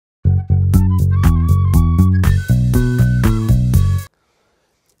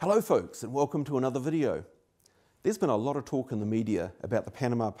Hello folks, and welcome to another video. There's been a lot of talk in the media about the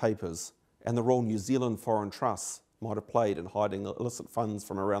Panama Papers and the role New Zealand foreign trusts might have played in hiding illicit funds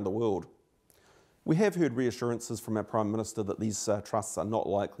from around the world. We have heard reassurances from our Prime Minister that these trusts are not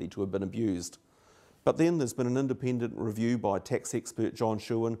likely to have been abused. But then there's been an independent review by tax expert John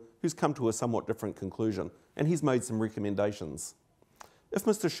Shewan who's come to a somewhat different conclusion, and he's made some recommendations. If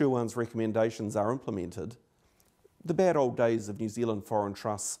Mr Shewan's recommendations are implemented, the bad old days of New Zealand foreign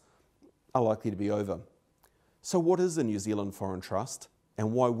trusts are likely to be over. So what is a New Zealand foreign trust,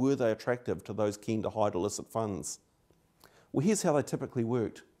 and why were they attractive to those keen to hide illicit funds? Well, here's how they typically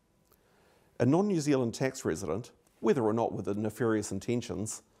worked. A non-New Zealand tax resident, whether or not with nefarious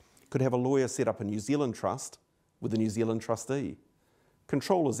intentions, could have a lawyer set up a New Zealand trust with a New Zealand trustee.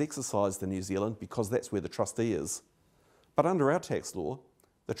 Control is exercised in New Zealand because that's where the trustee is. But under our tax law,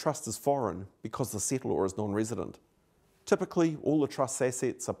 the trust is foreign because the settlor is non-resident. Typically, all the trust's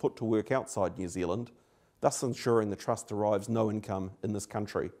assets are put to work outside New Zealand, thus ensuring the trust derives no income in this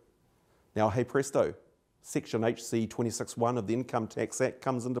country. Now, hey presto, Section HC 26(1) of the Income Tax Act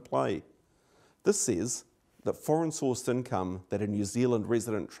comes into play. This says that foreign-sourced income that a New Zealand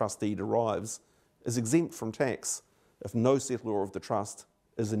resident trustee derives is exempt from tax if no settlor of the trust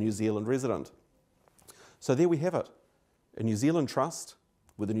is a New Zealand resident. So there we have it, a New Zealand trust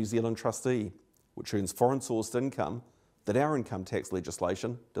with a New Zealand trustee, which earns foreign-sourced income that our income tax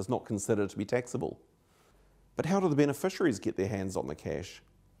legislation does not consider to be taxable. But how do the beneficiaries get their hands on the cash?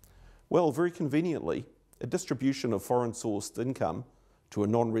 Well, very conveniently, a distribution of foreign-sourced income to a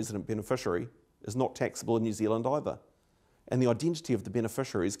non-resident beneficiary is not taxable in New Zealand either, and the identity of the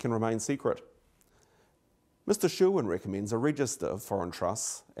beneficiaries can remain secret. Mr Shewan recommends a register of foreign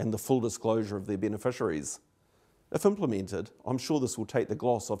trusts and the full disclosure of their beneficiaries. If implemented, I'm sure this will take the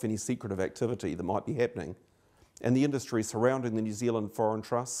gloss off any secretive activity that might be happening, and the industry surrounding the New Zealand foreign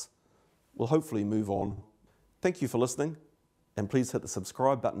trusts will hopefully move on. Thank you for listening, and please hit the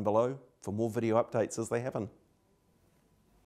subscribe button below for more video updates as they happen.